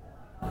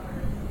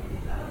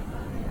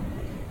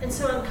 And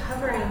so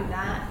uncovering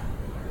that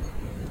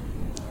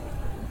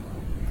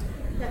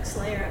next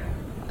layer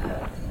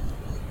of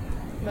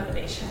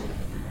motivation,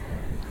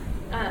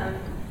 I'm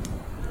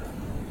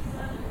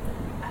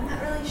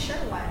not really sure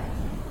why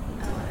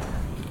I want to.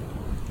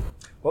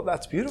 Well,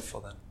 that's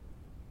beautiful then.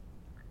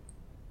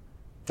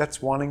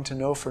 That's wanting to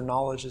know for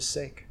knowledge's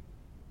sake.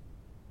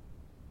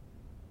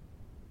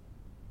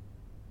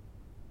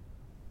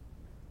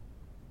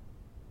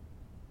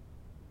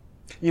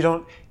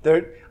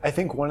 I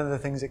think one of the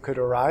things that could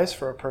arise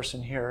for a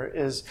person here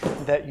is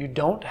that you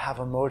don't have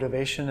a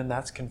motivation, and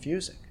that's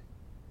confusing.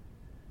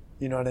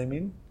 You know what I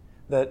mean?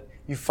 That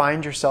you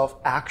find yourself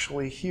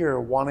actually here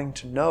wanting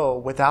to know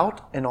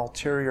without an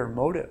ulterior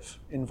motive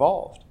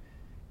involved.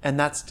 And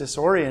that's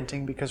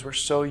disorienting because we're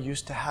so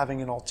used to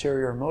having an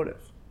ulterior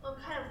motive. Well,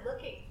 I'm kind of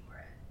looking for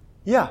it.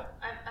 Yeah.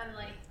 I'm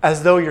like...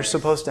 As though you're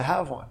supposed to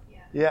have one.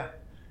 Yeah.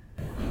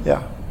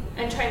 Yeah.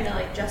 And trying to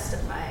like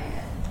justify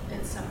it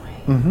in some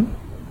way. Mm-hmm.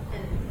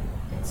 And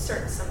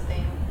insert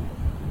something.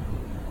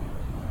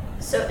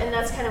 So, and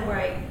that's kind of where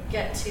I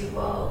get to,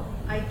 well,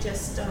 I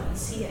just don't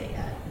see it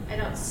yet. I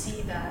don't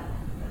see that.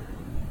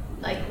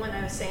 Like when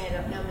I was saying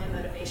I don't know my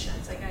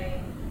motivations, like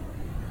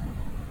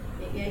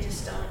maybe I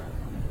just don't.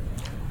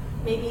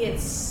 Maybe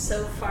it's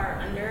so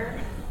far under.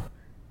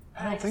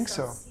 I don't think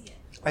so.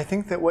 I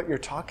think that what you're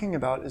talking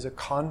about is a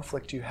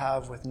conflict you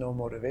have with no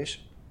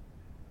motivation.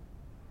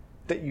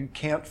 That you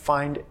can't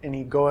find an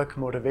egoic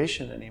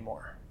motivation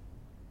anymore.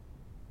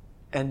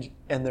 And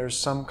there's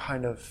some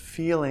kind of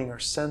feeling or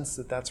sense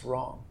that that's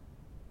wrong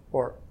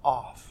or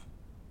off.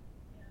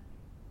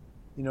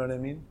 You know what I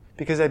mean?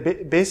 Because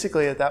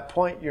basically at that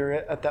point, you're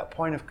at that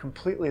point of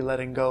completely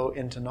letting go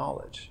into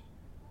knowledge.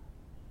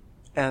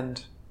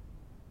 And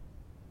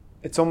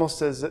it's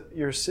almost as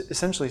you're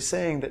essentially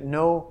saying that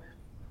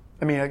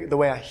the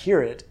way I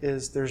hear it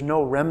is there's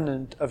no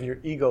remnant of your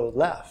ego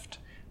left,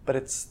 but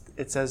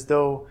it's as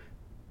though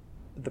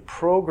the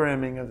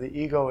programming of the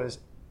ego is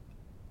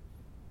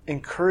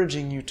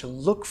encouraging you to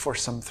look for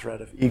some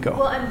thread of ego.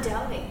 Well, I'm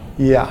doubting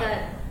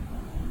Yeah.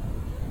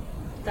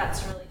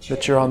 that's really true.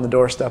 That you're on the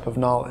doorstep of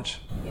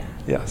knowledge. Yeah.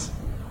 Yes.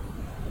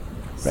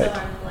 So Right.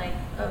 I'm like,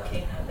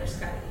 okay, no, there's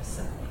got to be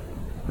something.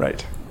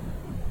 Right.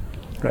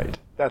 Right.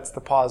 That's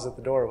the pause at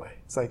the doorway.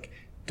 It's like,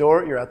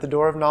 you're at the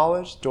door of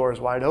knowledge, door is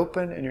wide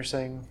open, and you're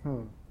saying,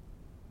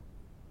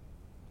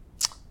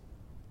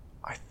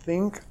 I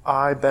think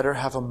I better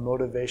have a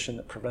motivation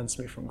that prevents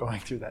me from going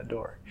through that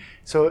door.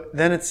 So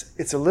then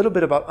it's a little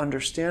bit about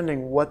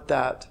understanding what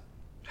that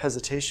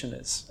hesitation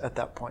is at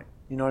that point.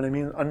 You know what I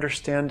mean?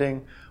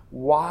 Understanding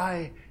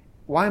why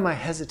am I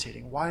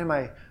hesitating? Why am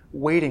I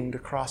waiting to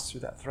cross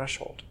through that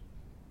threshold?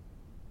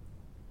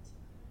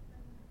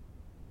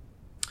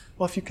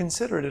 Well, if you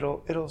consider it,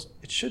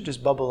 it should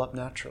just bubble up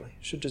naturally.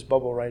 It should just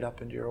bubble right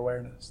up into your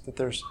awareness. That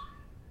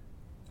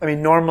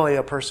normally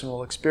a person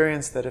will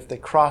experience that if they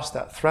cross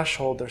that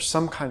threshold, there's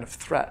some kind of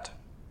threat.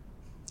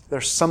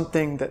 There's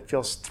something that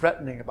feels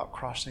threatening about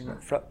crossing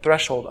that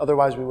threshold.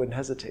 Otherwise, we wouldn't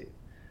hesitate.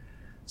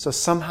 So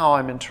somehow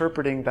I'm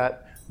interpreting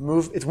that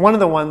move. It's one of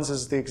the ones,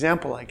 is the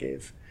example I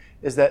gave,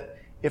 is that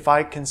if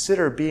I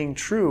consider being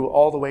true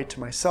all the way to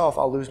myself,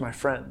 I'll lose my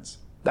friends.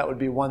 That would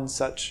be one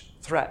such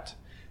threat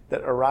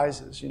that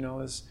arises,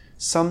 is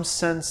some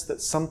sense that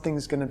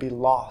something's going to be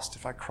lost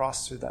if I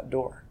cross through that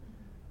door.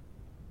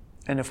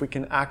 And if we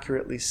can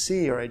accurately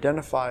see or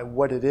identify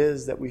what it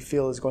is that we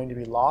feel is going to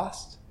be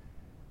lost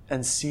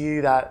and see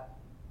that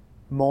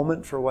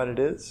moment for what it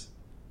is,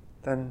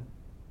 then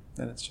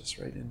it's just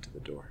right into the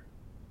door.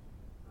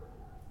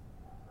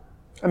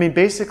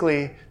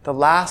 Basically, the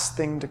last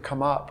thing to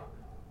come up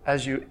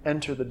as you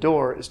enter the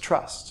door is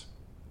trust.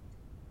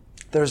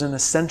 There's an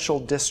essential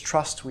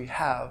distrust we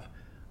have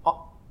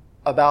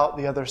about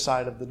the other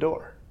side of the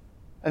door.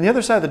 And the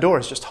other side of the door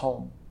is just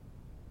home.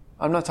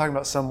 I'm not talking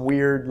about some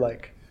weird,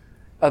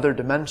 other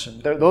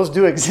dimension. Those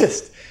do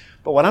exist.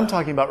 But what I'm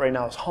talking about right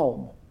now is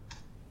home,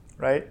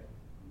 right?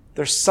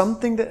 There's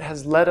something that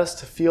has led us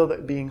to feel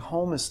that being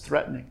home is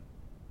threatening,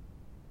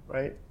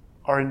 right?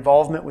 Our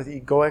involvement with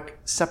egoic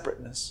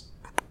separateness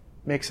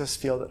makes us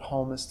feel that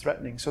home is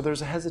threatening. So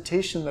there's a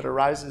hesitation that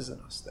arises in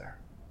us there.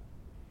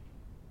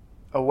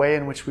 A way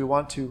in which we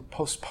want to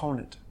postpone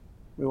it.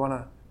 We want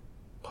to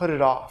put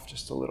it off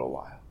just a little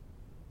while.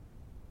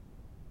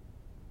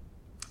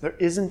 There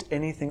isn't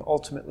anything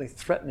ultimately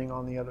threatening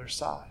on the other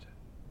side.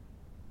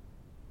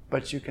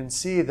 But you can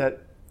see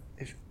that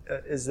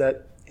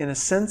in a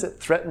sense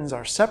it threatens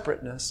our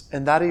separateness,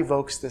 and that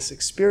evokes this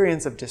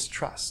experience of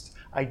distrust.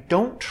 I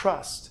don't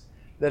trust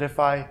that if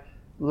I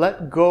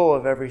let go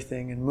of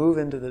everything and move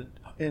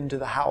into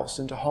the house,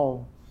 into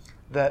home,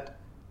 that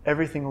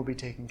everything will be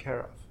taken care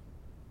of.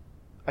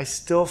 I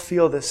still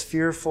feel this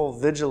fearful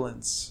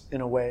vigilance,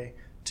 in a way,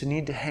 to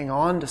need to hang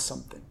on to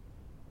something,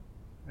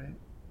 right?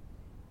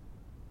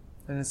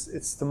 And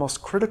it's the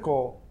most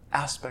critical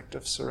aspect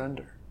of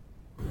surrender.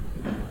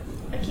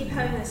 I keep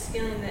having this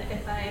feeling that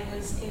if I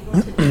was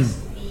able to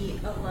just be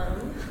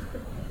alone,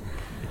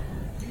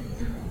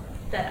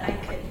 that I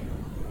could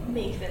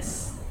make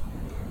this,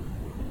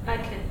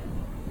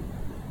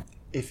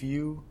 If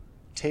you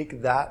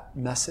take that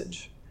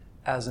message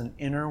as an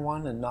inner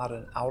one and not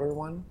an outer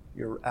one,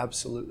 you're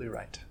absolutely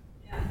right.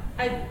 Yeah,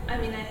 I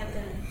have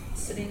been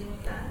sitting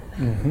with that,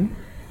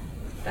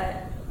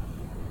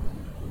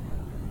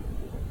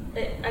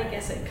 but I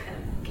guess it kind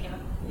of came up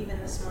even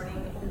this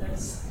morning in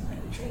those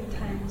dream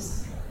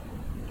times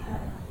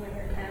where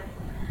you're kind of,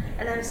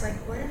 and I was like,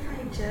 what if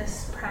I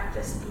just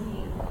practice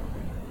being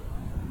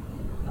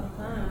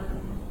alone?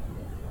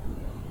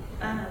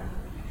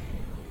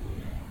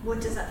 What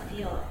does that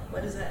feel like?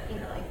 What is it,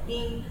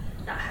 being,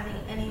 not having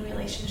any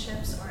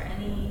relationships or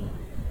any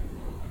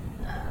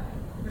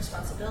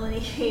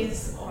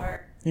responsibilities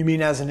or... You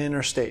mean as an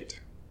inner state,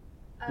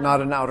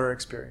 not an outer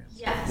experience?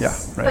 Yes. Yeah,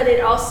 right. But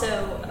it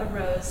also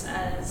arose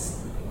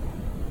as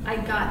I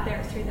got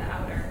there through the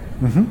outer.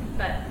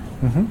 But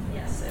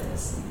yes, it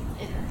was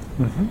inner.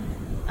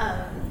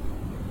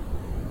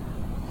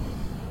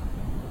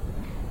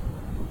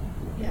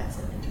 Yeah, it's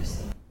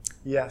interesting.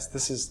 Yes,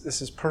 this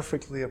is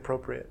perfectly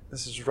appropriate.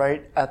 This is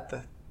right at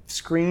the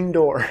screen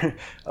door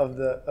of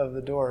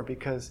the door,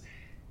 because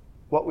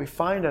what we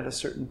find at a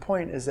certain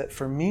point is that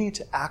for me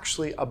to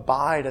actually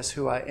abide as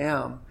who I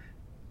am,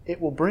 it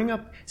will bring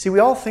up... See, we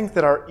all think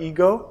that our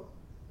ego,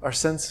 our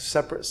sense of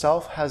separate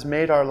self, has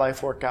made our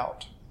life work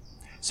out.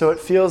 So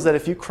it feels that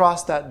if you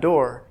cross that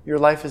door, your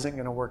life isn't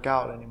going to work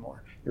out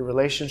anymore. Your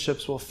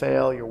relationships will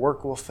fail, your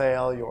work will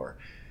fail, your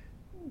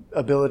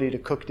ability to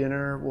cook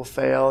dinner will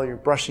fail, your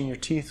brushing your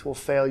teeth will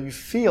fail. You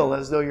feel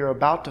as though you're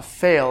about to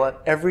fail at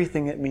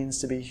everything it means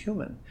to be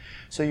human.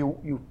 So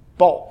you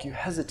balk, you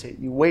hesitate,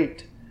 you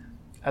wait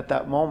at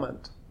that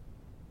moment.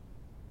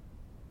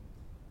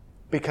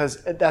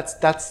 Because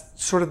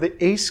that's sort of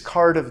the ace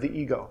card of the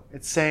ego.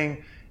 It's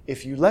saying,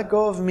 if you let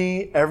go of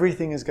me,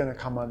 everything is going to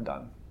come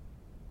undone.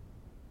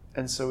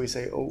 And so we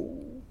say, oh.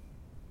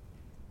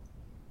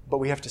 But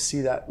we have to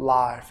see that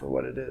lie for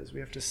what it is. We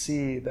have to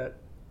see that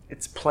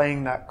it's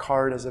playing that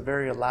card as a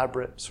very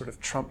elaborate sort of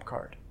trump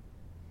card.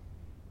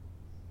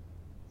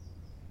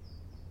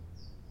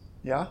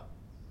 Yeah?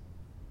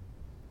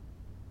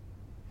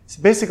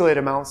 So basically it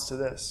amounts to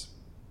this.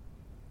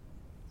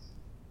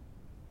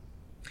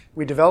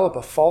 We develop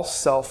a false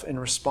self in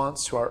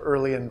response to our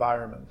early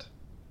environment.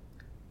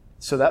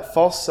 So that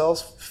false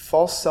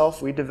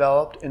self we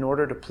developed in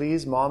order to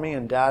please mommy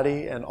and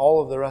daddy and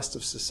all of the rest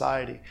of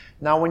society.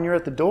 Now when you're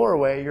at the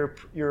doorway,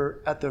 you're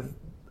at the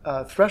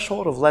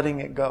threshold of letting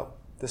it go,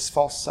 this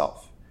false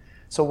self.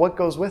 So what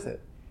goes with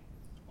it?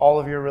 All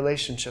of your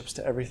relationships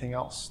to everything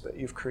else that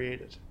you've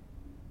created.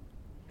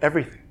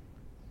 Everything.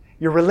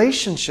 Your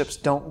relationships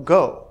don't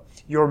go.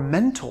 Your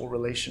mental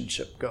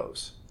relationship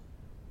goes.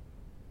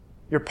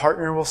 Your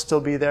partner will still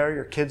be there,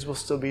 your kids will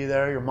still be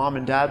there, your mom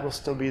and dad will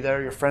still be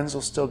there, your friends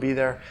will still be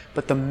there,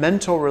 but the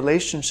mental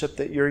relationship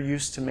that you're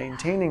used to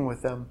maintaining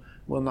with them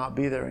will not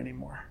be there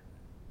anymore.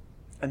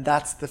 And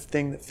that's the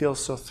thing that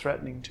feels so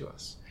threatening to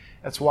us.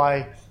 That's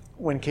why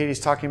when Katie's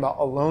talking about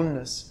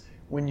aloneness,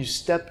 when you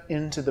step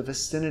into the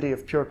vicinity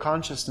of pure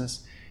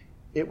consciousness,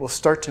 it will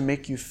start to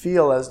make you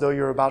feel as though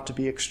you're about to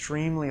be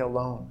extremely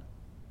alone,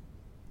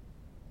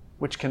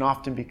 which can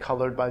often be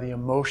colored by the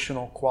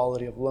emotional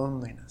quality of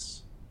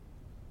loneliness.